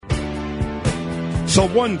So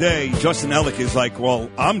one day, Justin Ellick is like, well,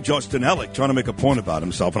 I'm Justin Ellick, trying to make a point about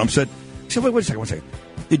himself. And I said, wait a second.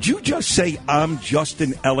 Did you just say I'm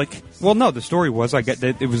Justin Ellick? Well, no, the story was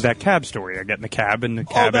it was that cab story. I get in the cab, and the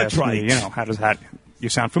cab that's asked right. me, how does that, you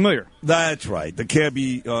sound familiar. That's right. The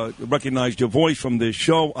cabbie recognized your voice from this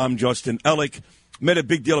show, I'm Justin Ellick. Made a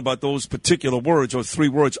big deal about those particular words, or 3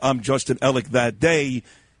 words, I'm Justin Ellick, that day.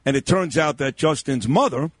 And it turns out that Justin's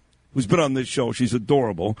mother, who's been on this show, she's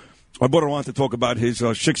adorable. I brought her on to talk about his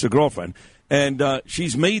Shiksa girlfriend. And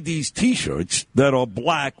she's made these T-shirts that are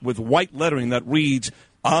black with white lettering that reads,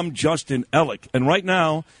 I'm Justin Ellick. And right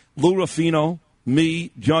now, Lou Ruffino, me,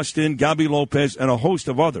 Justin, Gabby Lopez, and a host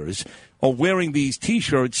of others are wearing these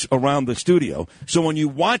T-shirts around the studio. So when you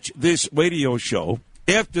watch this radio show,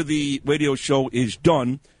 after the radio show is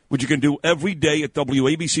done, which you can do every day at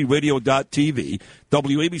WABCRadio.tv,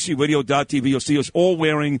 WABCRadio.tv, you'll see us all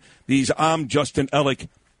wearing these I'm Justin Ellick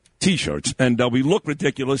T-shirts, and we look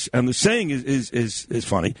ridiculous, and the saying is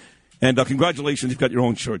funny. And congratulations, you've got your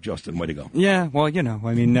own shirt, Justin. Way to go. Yeah, well,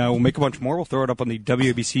 we'll make a bunch more. We'll throw it up on the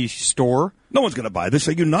WABC store. No one's going to buy this.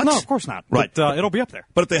 Are you nuts? No, of course not. Right. But it'll be up there.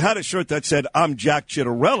 But if they had a shirt that said, I'm Jack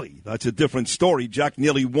Chittarelli, that's a different story. Jack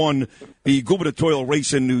nearly won the gubernatorial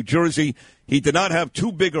race in New Jersey. He did not have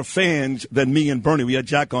 2 bigger fans than me and Bernie. We had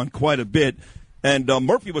Jack on quite a bit. And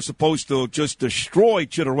Murphy was supposed to just destroy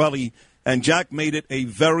Chittarelli, and Jack made it a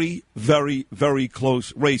very, very, very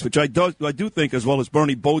close race, which I do think, as well as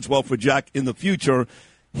Bernie, bodes well for Jack in the future.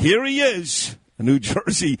 Here he is, New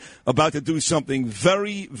Jersey, about to do something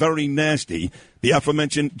very, very nasty. The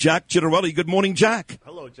aforementioned Jack Chittarelli. Good morning, Jack.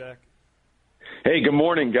 Hello, Jack. Hey, good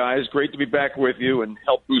morning, guys. Great to be back with you and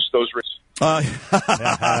help boost those risks.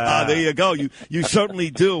 There you go. You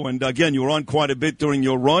certainly do. And, again, you were on quite a bit during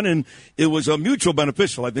your run, and it was a mutual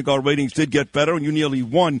beneficial. I think our ratings did get better, and you nearly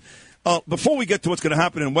won. Before we get to what's going to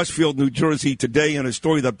happen in Westfield, New Jersey today, and a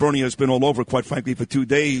story that Bernie has been all over, quite frankly, for 2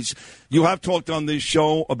 days, you have talked on this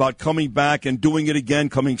show about coming back and doing it again,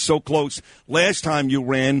 coming so close. Last time you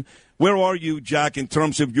ran, where are you, Jack, in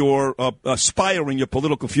terms of your aspiring your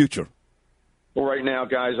political future? Well, right now,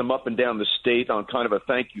 guys, I'm up and down the state on kind of a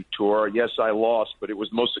thank you tour. Yes, I lost, but it was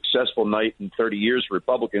the most successful night in 30 years for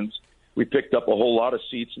Republicans. We picked up a whole lot of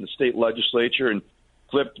seats in the state legislature and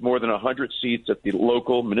flipped more than 100 seats at the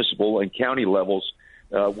local, municipal, and county levels,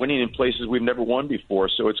 winning in places we've never won before.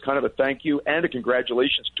 So it's kind of a thank you and a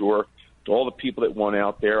congratulations tour to all the people that won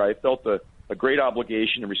out there. I felt a great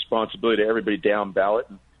obligation and responsibility to everybody down ballot.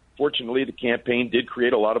 And fortunately, the campaign did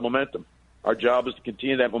create a lot of momentum. Our job is to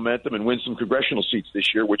continue that momentum and win some congressional seats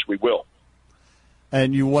this year, which we will.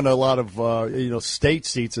 And you won a lot of state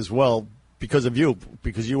seats as well because you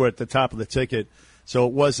were at the top of the ticket. So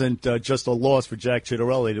it wasn't just a loss for Jack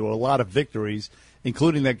Chittarelli. There were a lot of victories,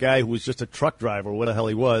 including that guy who was just a truck driver, what the hell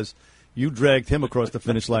he was. You dragged him across the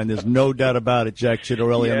finish line. There's no doubt about it, Jack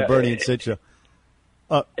Chittarelli on the Bernie and Sitcha.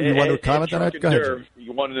 You want to comment on that? Go ahead.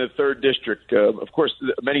 You won in the 3rd district. Of course,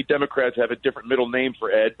 many Democrats have a different middle name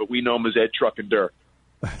for Ed, but we know him as Ed Truck and Dur.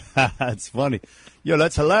 That's funny.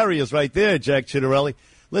 That's hilarious right there, Jack Chittarelli.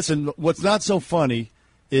 Listen, what's not so funny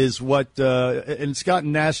is and it's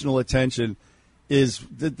gotten national attention, is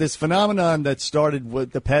this phenomenon that started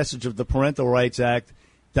with the passage of the Parental Rights Act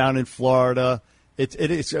down in Florida. It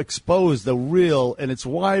is exposed the real, and it's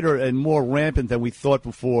wider and more rampant than we thought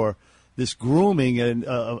before, this grooming and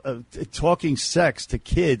talking sex to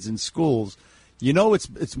kids in schools.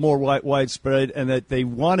 It's more widespread, and that they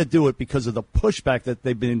want to do it because of the pushback that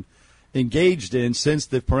they've been engaged in since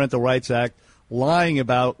the Parental Rights Act, lying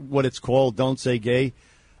about what it's called, Don't Say Gay,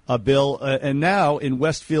 bill. And now in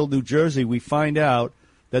Westfield, New Jersey, we find out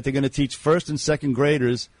that they're going to teach 1st and 2nd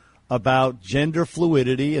graders about gender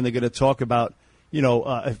fluidity, and they're going to talk about,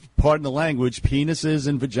 pardon the language, penises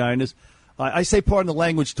and vaginas. I say pardon the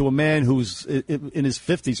language to a man who's in his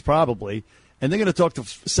 50s probably, and they're going to talk to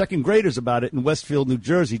 2nd graders about it in Westfield, New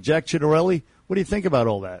Jersey. Jack Chittarelli, what do you think about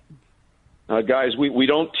all that? Guys, we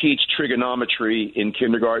don't teach trigonometry in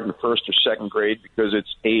kindergarten, 1st or 2nd grade, because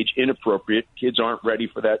it's age inappropriate. Kids aren't ready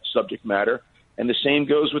for that subject matter. And the same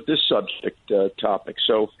goes with this subject topic.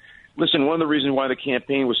 So, listen, one of the reasons why the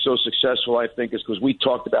campaign was so successful, I think, is because we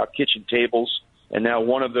talked about kitchen tables. And now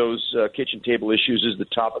one of those kitchen table issues is the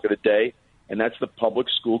topic of the day, and that's the public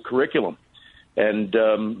school curriculum. And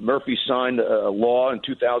Murphy signed a law in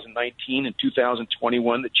 2019 and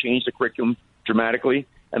 2021 that changed the curriculum dramatically.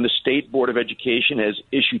 And the State Board of Education has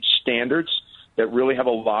issued standards that really have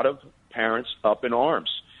a lot of parents up in arms.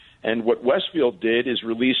 And what Westfield did is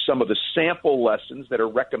release some of the sample lessons that are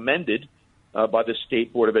recommended by the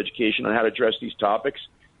State Board of Education on how to address these topics.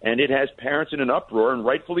 And it has parents in an uproar, and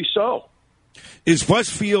rightfully so. Is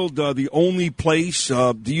Westfield the only place,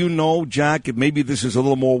 do you know, Jack, if maybe this is a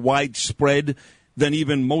little more widespread than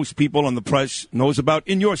even most people on the press knows about,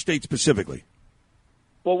 in your state specifically?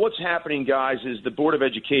 Well, what's happening, guys, is the Board of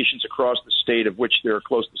Educations across the state, of which there are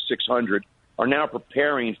close to 600, are now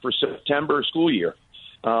preparing for September school year.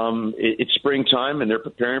 It's springtime, and they're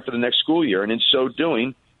preparing for the next school year. And in so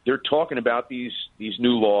doing, they're talking about these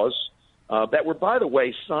new laws that were, by the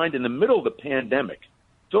way, signed in the middle of the pandemic.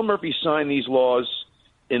 Phil Murphy signed these laws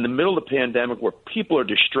in the middle of the pandemic where people are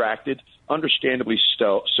distracted, understandably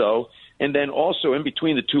so. And then also in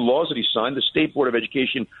between the two laws that he signed, the State Board of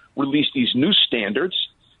Education released these new standards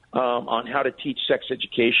on how to teach sex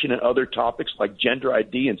education and other topics like gender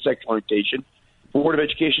ID and sexual orientation. The Board of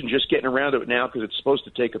Education just getting around to it now because it's supposed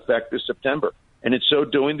to take effect this September. And in so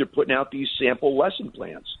doing, they're putting out these sample lesson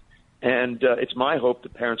plans. And it's my hope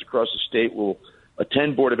that parents across the state will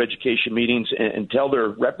attend Board of Education meetings and tell their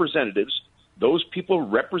representatives, those people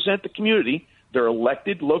represent the community, they're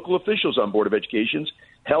elected local officials on Board of Educations,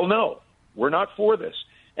 hell no, we're not for this.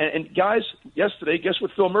 And guys, yesterday, guess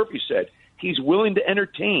what Phil Murphy said? He's willing to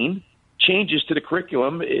entertain changes to the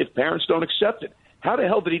curriculum if parents don't accept it. How the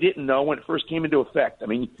hell did he didn't know when it first came into effect? I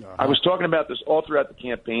mean, I was talking about this all throughout the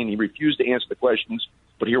campaign. He refused to answer the questions,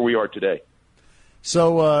 but here we are today.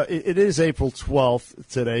 So it is April 12th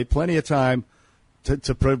today. Plenty of time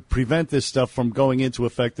to prevent this stuff from going into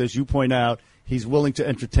effect. As you point out, he's willing to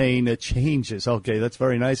entertain changes. Okay, that's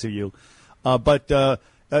very nice of you. But are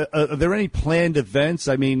there any planned events?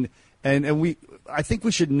 I mean, I think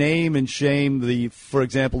we should name and shame for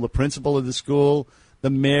example, the principal of the school,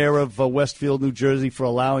 the mayor of Westfield, New Jersey, for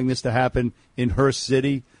allowing this to happen in her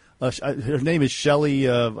city. Her name is Shelley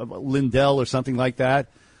Lindell or something like that.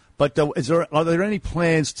 But are there any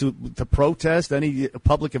plans to protest any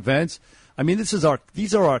public events? I mean,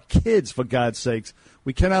 these are our kids, for God's sakes.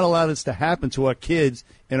 We cannot allow this to happen to our kids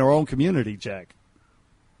in our own community, Jack.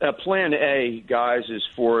 Plan A, guys, is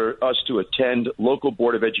for us to attend local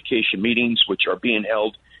Board of Education meetings, which are being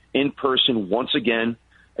held in person once again.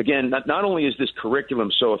 Again, not only is this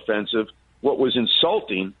curriculum so offensive, what was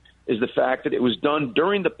insulting is the fact that it was done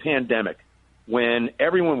during the pandemic when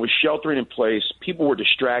everyone was sheltering in place. People were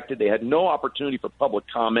distracted. They had no opportunity for public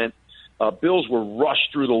comment. Bills were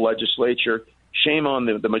rushed through the legislature. Shame on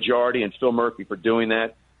the majority and Phil Murphy for doing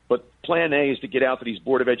that. But Plan A is to get out to these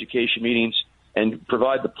Board of Education meetings and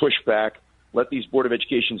provide the pushback, let these Board of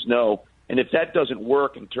Educations know. And if that doesn't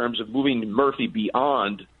work in terms of moving Murphy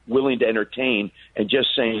beyond willing to entertain and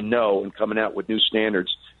just saying no and coming out with new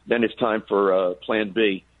standards, then it's time for Plan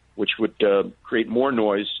B, which would create more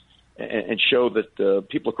noise and show that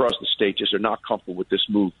people across the state just are not comfortable with this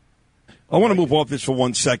move. I want to move off this for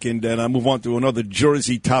 1 second, and I move on to another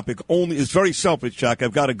Jersey topic. It's very selfish, Jack.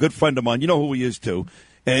 I've got a good friend of mine. You know who he is, too.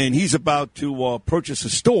 And he's about to purchase a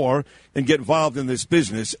store and get involved in this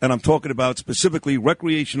business. And I'm talking about specifically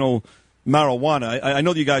recreational marijuana. I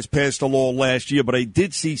know that you guys passed a law last year, but I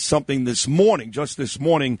did see something just this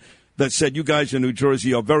morning, that said you guys in New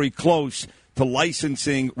Jersey are very close to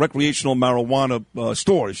licensing recreational marijuana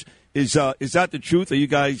stores. Is that the truth? Are you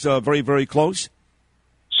guys very, very close?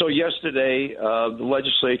 So yesterday, the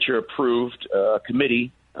legislature approved,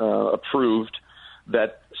 committee approved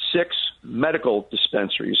that 6 medical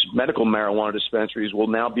marijuana dispensaries will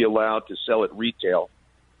now be allowed to sell at retail.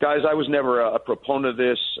 Guys, I was never a proponent of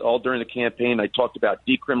this. All during the campaign, I talked about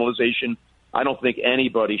decriminalization. I don't think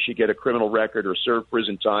anybody should get a criminal record or serve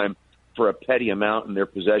prison time for a petty amount in their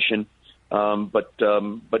possession.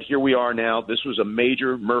 But here we are now. This was a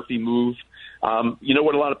major Murphy move. You know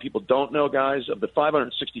what a lot of people don't know, guys? Of the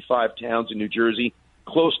 565 towns in New Jersey,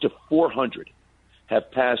 close to 400 have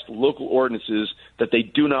passed local ordinances that they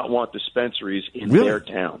do not want dispensaries in their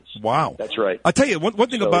towns. Wow. That's right. I'll tell you, one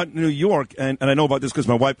thing about New York, and I know about this because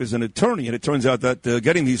my wife is an attorney, and it turns out that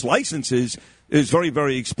getting these licenses is very,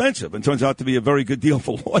 very expensive and turns out to be a very good deal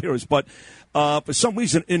for lawyers. But for some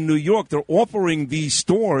reason in New York, they're offering these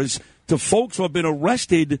stores to folks who have been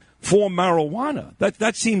arrested for marijuana.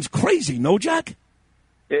 That seems crazy, no, Jack?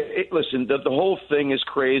 Listen, the whole thing is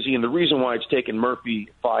crazy, and the reason why it's taken Murphy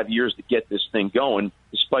 5 years to get this thing going,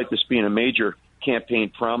 despite this being a major campaign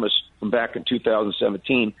promise from back in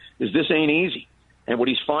 2017, is this ain't easy. And what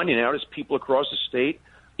he's finding out is people across the state,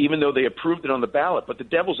 even though they approved it on the ballot, but the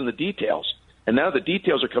devil's in the details. And now the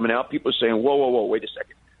details are coming out. People are saying, whoa, wait a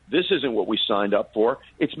second. This isn't what we signed up for.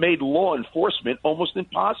 It's made law enforcement almost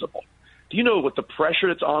impossible. Do you know what the pressure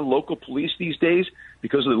that's on local police these days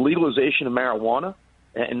because of the legalization of marijuana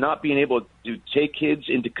and not being able to take kids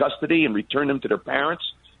into custody and return them to their parents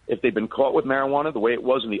if they've been caught with marijuana the way it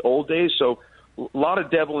was in the old days? So a lot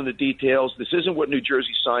of devil in the details. This isn't what New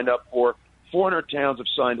Jersey signed up for. 400 towns have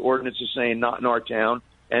signed ordinances saying not in our town,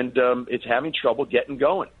 and it's having trouble getting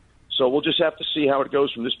going. So we'll just have to see how it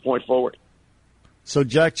goes from this point forward. So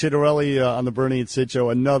Jack Chitterelli on the Bernie and Sid Show,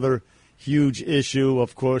 another huge issue.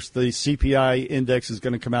 Of course, the CPI index is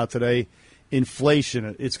going to come out today.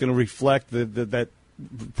 Inflation, it's going to reflect that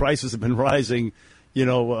prices have been rising,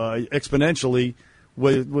 exponentially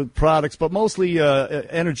with products, but mostly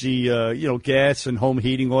energy, gas and home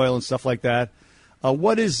heating oil and stuff like that.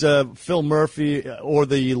 What is Phil Murphy or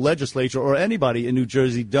the legislature or anybody in New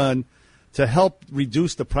Jersey done to help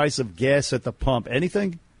reduce the price of gas at the pump?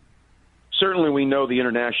 Anything? Certainly we know the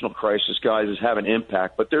international crisis, guys, is having an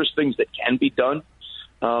impact, but there's things that can be done.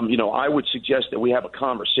 I would suggest that we have a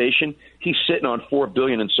conversation. He's sitting on $4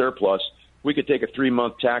 billion in surplus. We could take a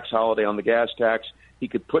 3-month tax holiday on the gas tax. He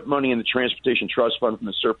could put money in the Transportation Trust Fund from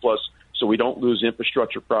the surplus so we don't lose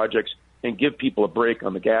infrastructure projects, and give people a break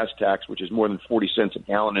on the gas tax, which is more than 40 cents a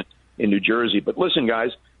gallon in New Jersey. But listen,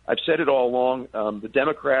 guys, I've said it all along. The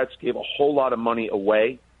Democrats gave a whole lot of money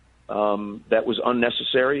away that was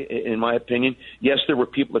unnecessary, in my opinion. Yes, there were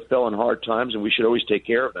people that fell in hard times, and we should always take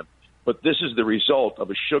care of them. But this is the result of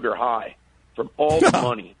a sugar high from all the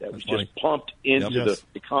money that was just pumped into the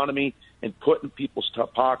economy and put in people's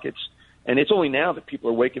pockets. And it's only now that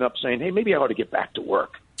people are waking up saying, hey, maybe I ought to get back to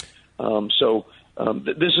work.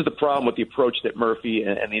 This is the problem with the approach that Murphy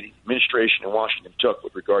and the administration in Washington took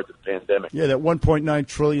with regard to the pandemic. Yeah, that $1.9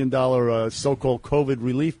 trillion so-called COVID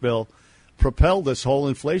relief bill propelled this whole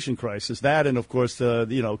inflation crisis. That and, of course,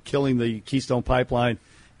 killing the Keystone Pipeline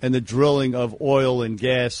and the drilling of oil and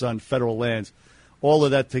gas on federal lands. All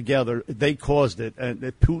of that together, they caused it. And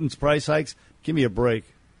Putin's price hikes, give me a break.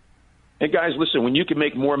 And, guys, listen, when you can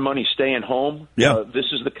make more money staying home, this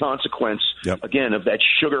is the consequence, again, of that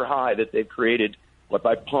sugar high that they've created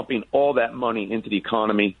by pumping all that money into the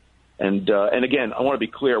economy. And again, I want to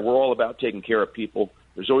be clear, we're all about taking care of people.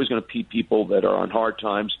 There's always going to be people that are on hard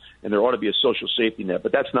times, and there ought to be a social safety net.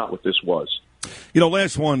 But that's not what this was.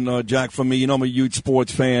 Last one, Jack, from me. I'm a huge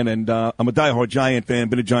sports fan, and I'm a diehard Giant fan,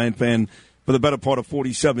 been a Giant fan for the better part of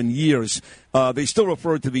 47 years. They still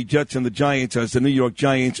refer to the Jets and the Giants as the New York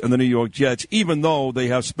Giants and the New York Jets, even though they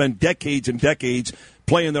have spent decades and decades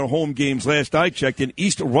playing their home games, last I checked, in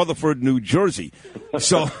East Rutherford, New Jersey.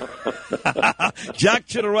 So, Jack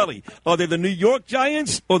Chitterelli, are they the New York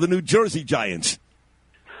Giants or the New Jersey Giants?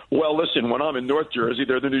 Well, listen, when I'm in North Jersey,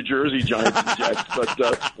 they're the New Jersey Giants and Jets. But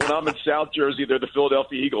when I'm in South Jersey, they're the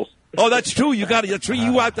Philadelphia Eagles. Oh, that's true. You have to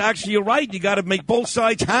actually, you're right. You got to make both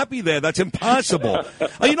sides happy there. That's impossible.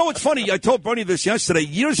 What's funny? I told Bernie this yesterday.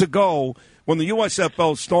 Years ago, when the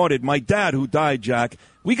USFL started, my dad, who died, Jack,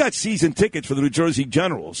 we got season tickets for the New Jersey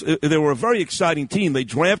Generals. They were a very exciting team. They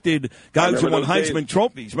drafted guys who won Heisman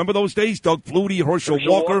trophies. Remember those days? Doug Flutie, Herschel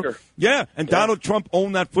Walker. Yeah, and Donald Trump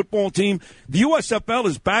owned that football team. The USFL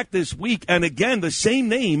is back this week, and again, the same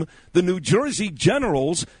name, the New Jersey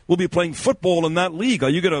Generals, will be playing football in that league. Are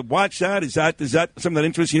you going to watch that? Is that something that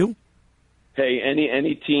interests you? Hey,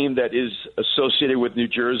 any team that is associated with New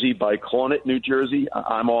Jersey by calling it New Jersey,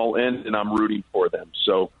 I'm all in, and I'm rooting for them.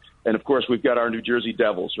 So. And, of course, we've got our New Jersey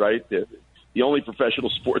Devils, right? The only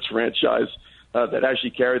professional sports franchise that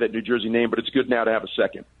actually carry that New Jersey name, but it's good now to have a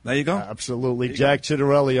second. There you go. Absolutely. Jack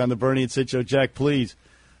Chitterelli on the Bernie and Sid Show. Jack, please.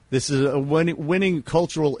 This is a winning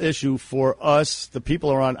cultural issue for us. The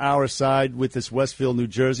people are on our side with this Westfield, New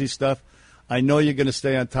Jersey stuff. I know you're going to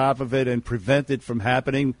stay on top of it and prevent it from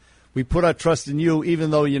happening. We put our trust in you,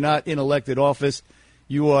 even though you're not in elected office.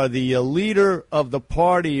 You are the leader of the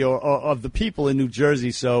party or of the people in New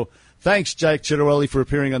Jersey. So thanks, Jack Chitterelli, for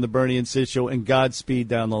appearing on the Bernie and Sid Show, and Godspeed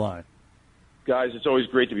down the line. Guys, it's always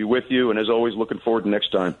great to be with you, and as always, looking forward to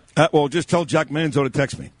next time. Well, just tell Jack Manzo to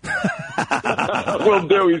text me. Will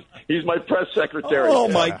do. He's my press secretary. Oh,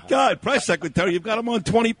 my God. Press secretary. You've got him on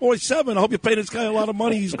 24/7. I hope you pay this guy a lot of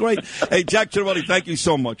money. He's great. Hey, Jack Chitterelli, thank you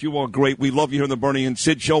so much. You are great. We love you here on the Bernie and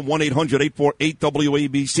Sid Show.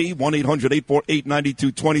 1-800-848-WABC,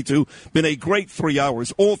 1-800-848-9222. Been a great 3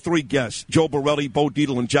 hours. All three guests, Joe Borelli, Bo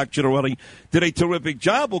Dietl, and Jack Chitterelli, did a terrific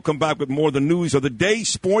job. We'll come back with more of the news of the day,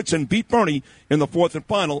 sports, and beat Bernie in the fourth and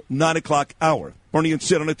final 9 o'clock hour. Bernie and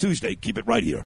Sid on a Tuesday. Keep it right here.